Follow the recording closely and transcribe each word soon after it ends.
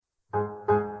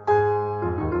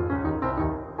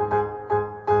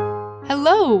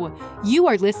Hello! You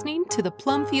are listening to the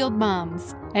Plumfield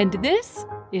Moms, and this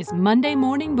is Monday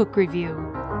Morning Book Review.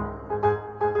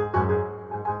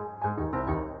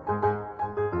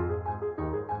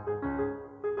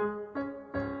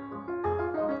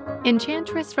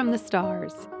 Enchantress From the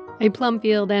Stars, a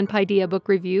Plumfield and Paideia book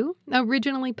review,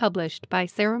 originally published by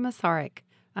Sarah Masaryk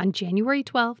on January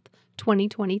 12th,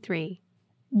 2023.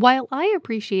 While I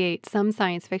appreciate some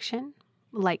science fiction,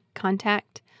 like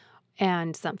Contact,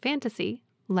 and some fantasy,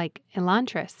 like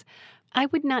Enchantress, I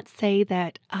would not say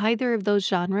that either of those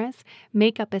genres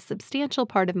make up a substantial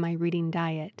part of my reading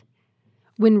diet.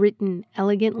 When written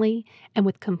elegantly and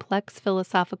with complex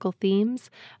philosophical themes,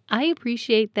 I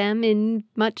appreciate them in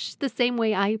much the same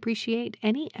way I appreciate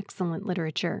any excellent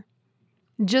literature.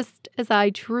 Just as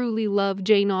I truly love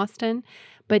Jane Austen,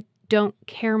 but don't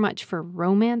care much for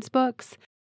romance books,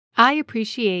 I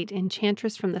appreciate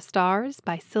Enchantress From the Stars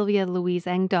by Sylvia Louise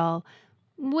Engdahl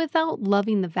without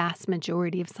loving the vast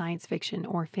majority of science fiction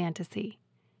or fantasy.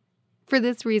 For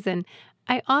this reason,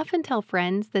 I often tell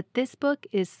friends that this book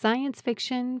is science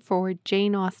fiction for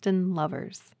Jane Austen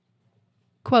lovers.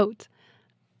 Quote,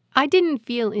 I didn't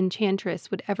feel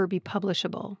Enchantress would ever be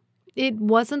publishable. It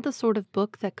wasn't the sort of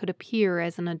book that could appear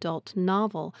as an adult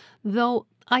novel, though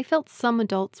I felt some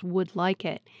adults would like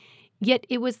it. Yet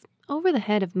it was over the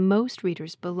head of most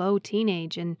readers below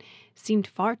teenage and seemed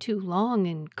far too long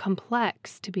and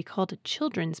complex to be called a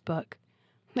children's book,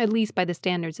 at least by the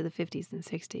standards of the 50s and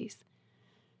 60s.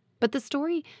 But the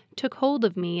story took hold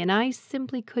of me and I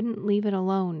simply couldn't leave it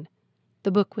alone.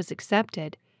 The book was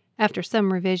accepted, after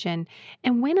some revision,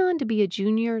 and went on to be a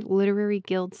Junior Literary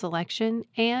Guild selection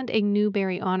and a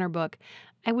Newbery Honor Book.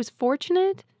 I was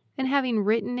fortunate in having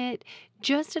written it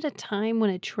just at a time when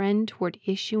a trend toward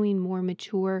issuing more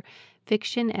mature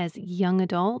fiction as young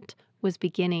adult was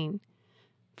beginning.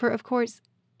 For, of course,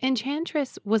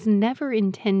 Enchantress was never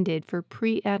intended for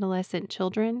pre-adolescent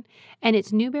children, and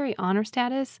its Newbery Honor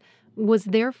status was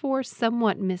therefore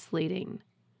somewhat misleading.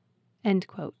 End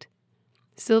quote.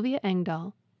 Sylvia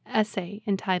Engdahl, essay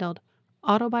entitled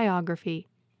Autobiography,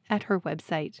 at her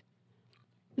website.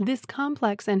 This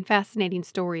complex and fascinating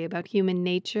story about human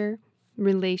nature,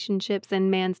 relationships,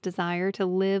 and man's desire to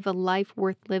live a life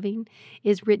worth living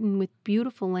is written with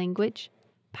beautiful language,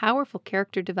 powerful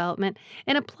character development,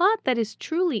 and a plot that is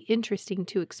truly interesting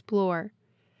to explore.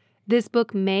 This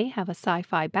book may have a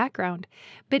sci-fi background,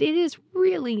 but it is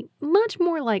really much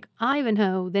more like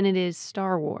Ivanhoe than it is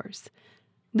Star Wars.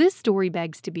 This story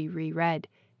begs to be reread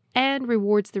and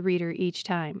rewards the reader each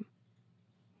time.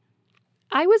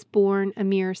 I was born a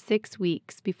mere 6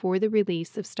 weeks before the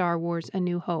release of Star Wars: A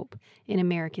New Hope in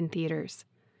American theaters.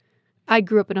 I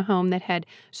grew up in a home that had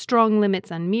strong limits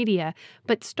on media,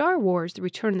 but Star Wars: The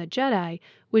Return of the Jedi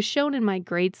was shown in my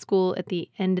grade school at the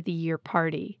end-of-the-year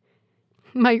party.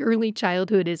 My early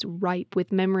childhood is ripe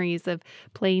with memories of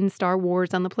playing Star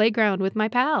Wars on the playground with my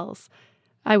pals.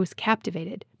 I was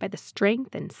captivated by the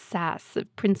strength and sass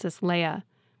of Princess Leia.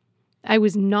 I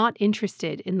was not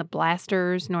interested in the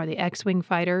blasters nor the X-Wing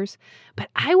fighters,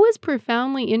 but I was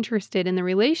profoundly interested in the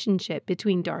relationship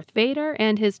between Darth Vader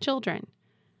and his children.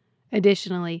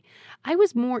 Additionally, I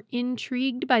was more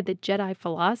intrigued by the Jedi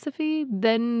philosophy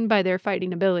than by their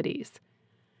fighting abilities.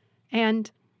 And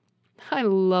I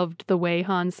loved the way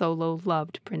Han Solo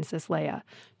loved Princess Leia.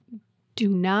 Do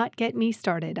not get me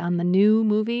started on the new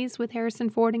movies with Harrison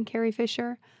Ford and Carrie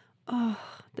Fisher. Oh,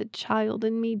 the child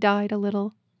in me died a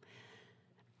little.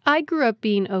 I grew up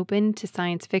being open to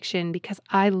science fiction because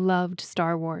I loved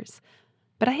Star Wars,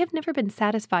 but I have never been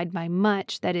satisfied by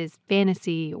much that is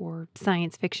fantasy or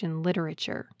science fiction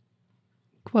literature.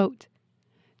 Quote,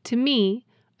 to me,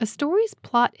 a story's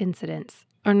plot incidents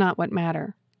are not what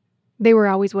matter. They were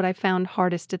always what I found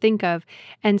hardest to think of,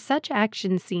 and such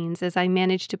action scenes as I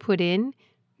managed to put in,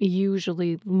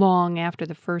 usually long after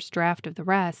the first draft of the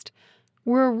rest,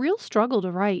 were a real struggle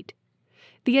to write.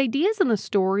 The ideas in the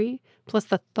story, plus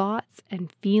the thoughts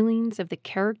and feelings of the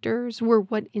characters, were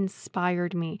what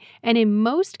inspired me, and in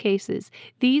most cases,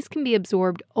 these can be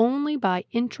absorbed only by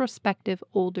introspective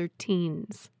older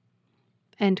teens.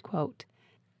 End quote.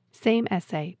 Same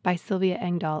essay by Sylvia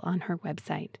Engdahl on her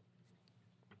website.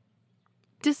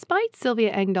 Despite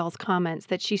Sylvia Engdahl's comments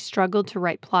that she struggled to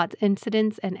write plot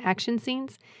incidents and action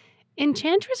scenes,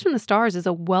 Enchantress From the Stars is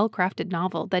a well-crafted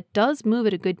novel that does move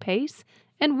at a good pace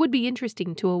and would be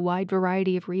interesting to a wide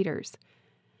variety of readers.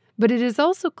 But it is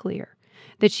also clear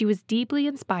that she was deeply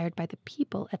inspired by the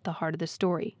people at the heart of the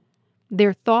story.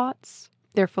 Their thoughts,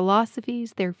 their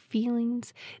philosophies, their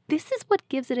feelings. This is what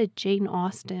gives it a Jane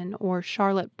Austen or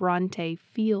Charlotte Bronte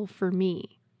feel for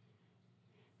me.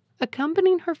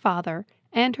 accompanying her father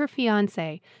and her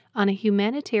fiancé on a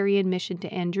humanitarian mission to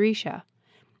Andricia.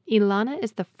 Ilana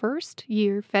is the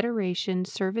first-year Federation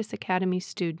Service Academy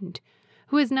student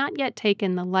who has not yet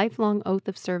taken the lifelong oath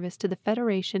of service to the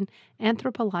Federation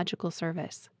Anthropological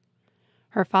Service.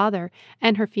 Her father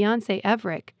and her fiancé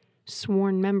Everick,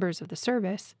 sworn members of the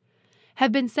service,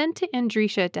 have been sent to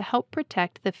Andricia to help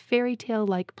protect the fairy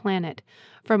tale-like planet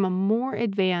from a more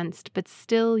advanced but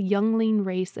still youngling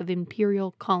race of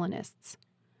imperial colonists.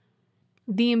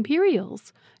 The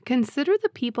Imperials consider the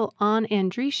people on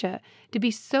Andricia to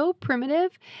be so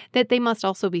primitive that they must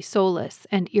also be soulless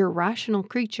and irrational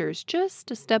creatures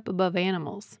just a step above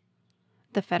animals.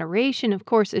 The Federation, of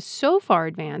course, is so far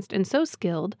advanced and so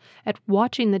skilled at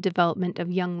watching the development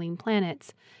of youngling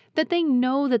planets that they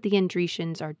know that the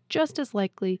Andricians are just as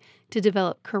likely to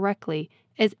develop correctly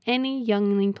as any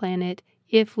youngling planet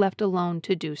if left alone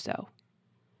to do so.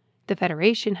 The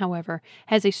Federation, however,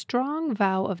 has a strong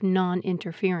vow of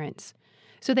non-interference,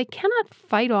 so they cannot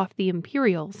fight off the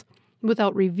Imperials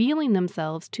without revealing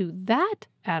themselves to that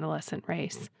adolescent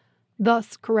race,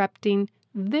 thus corrupting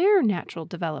their natural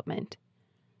development.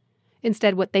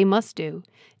 Instead, what they must do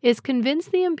is convince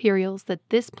the Imperials that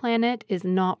this planet is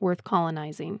not worth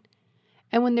colonizing.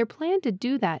 And when their plan to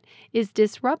do that is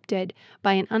disrupted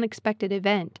by an unexpected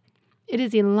event, it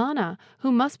is Ilana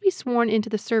who must be sworn into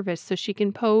the service so she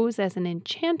can pose as an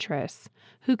enchantress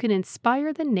who can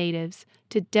inspire the natives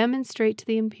to demonstrate to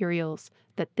the Imperials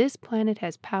that this planet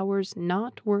has powers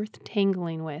not worth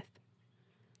tangling with.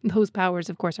 Those powers,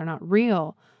 of course, are not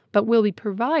real, but will be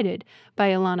provided by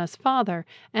Ilana's father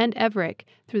and Everick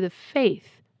through the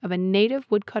faith of a native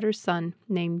woodcutter's son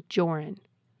named Joran.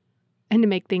 And to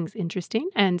make things interesting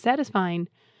and satisfying,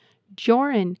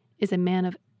 Joran is a man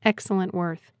of excellent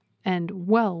worth and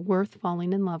well worth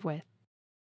falling in love with.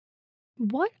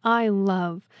 What I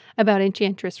love about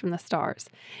Enchantress from the Stars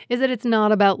is that it's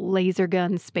not about laser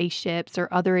guns, spaceships, or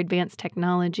other advanced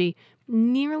technology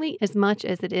nearly as much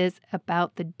as it is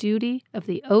about the duty of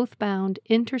the oath-bound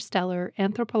interstellar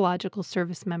anthropological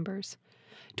service members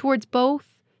towards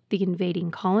both the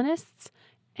invading colonists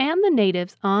and the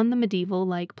natives on the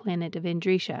medieval-like planet of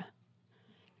Andricia.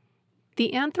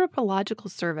 The Anthropological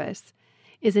Service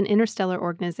is an interstellar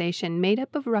organization made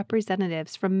up of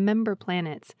representatives from member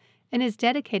planets and is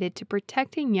dedicated to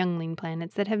protecting youngling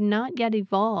planets that have not yet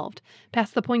evolved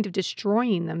past the point of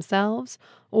destroying themselves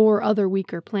or other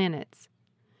weaker planets.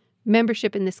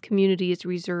 Membership in this community is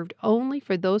reserved only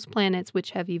for those planets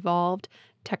which have evolved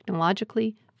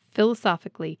technologically,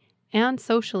 philosophically, and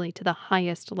socially to the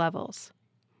highest levels.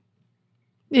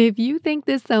 If you think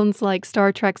this sounds like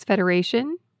Star Trek's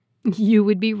Federation, you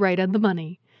would be right on the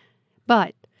money.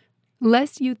 But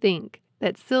lest you think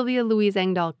that Sylvia Louise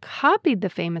Engdahl copied the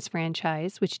famous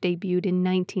franchise, which debuted in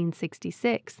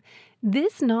 1966,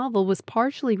 this novel was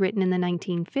partially written in the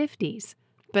 1950s,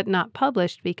 but not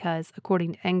published because,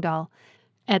 according to Engdahl,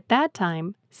 at that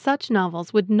time, such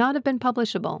novels would not have been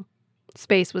publishable.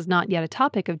 Space was not yet a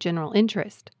topic of general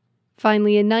interest.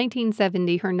 Finally, in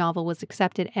 1970, her novel was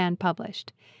accepted and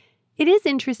published. It is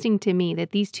interesting to me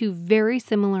that these two very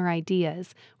similar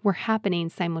ideas were happening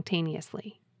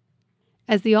simultaneously.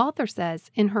 As the author says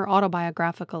in her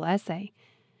autobiographical essay,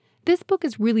 this book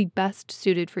is really best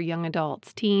suited for young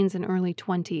adults, teens and early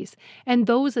 20s, and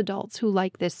those adults who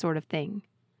like this sort of thing.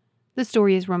 The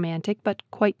story is romantic but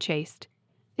quite chaste.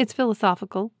 It's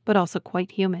philosophical but also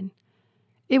quite human.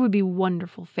 It would be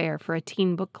wonderful fare for a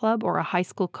teen book club or a high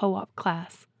school co-op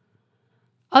class.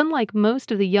 Unlike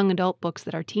most of the young adult books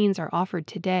that our teens are offered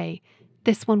today,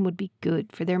 this one would be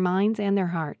good for their minds and their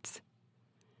hearts.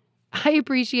 I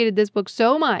appreciated this book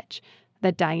so much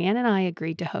that Diane and I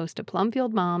agreed to host a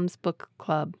Plumfield Moms Book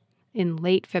Club in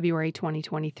late February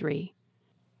 2023.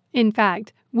 In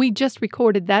fact, we just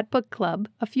recorded that book club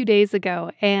a few days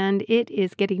ago, and it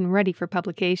is getting ready for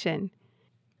publication.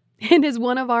 It is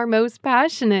one of our most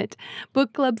passionate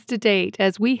book clubs to date,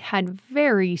 as we had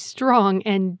very strong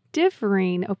and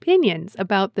differing opinions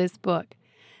about this book.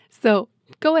 So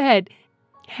go ahead,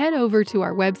 head over to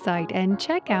our website and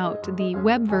check out the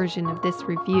web version of this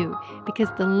review, because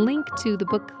the link to the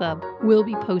book club will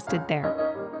be posted there.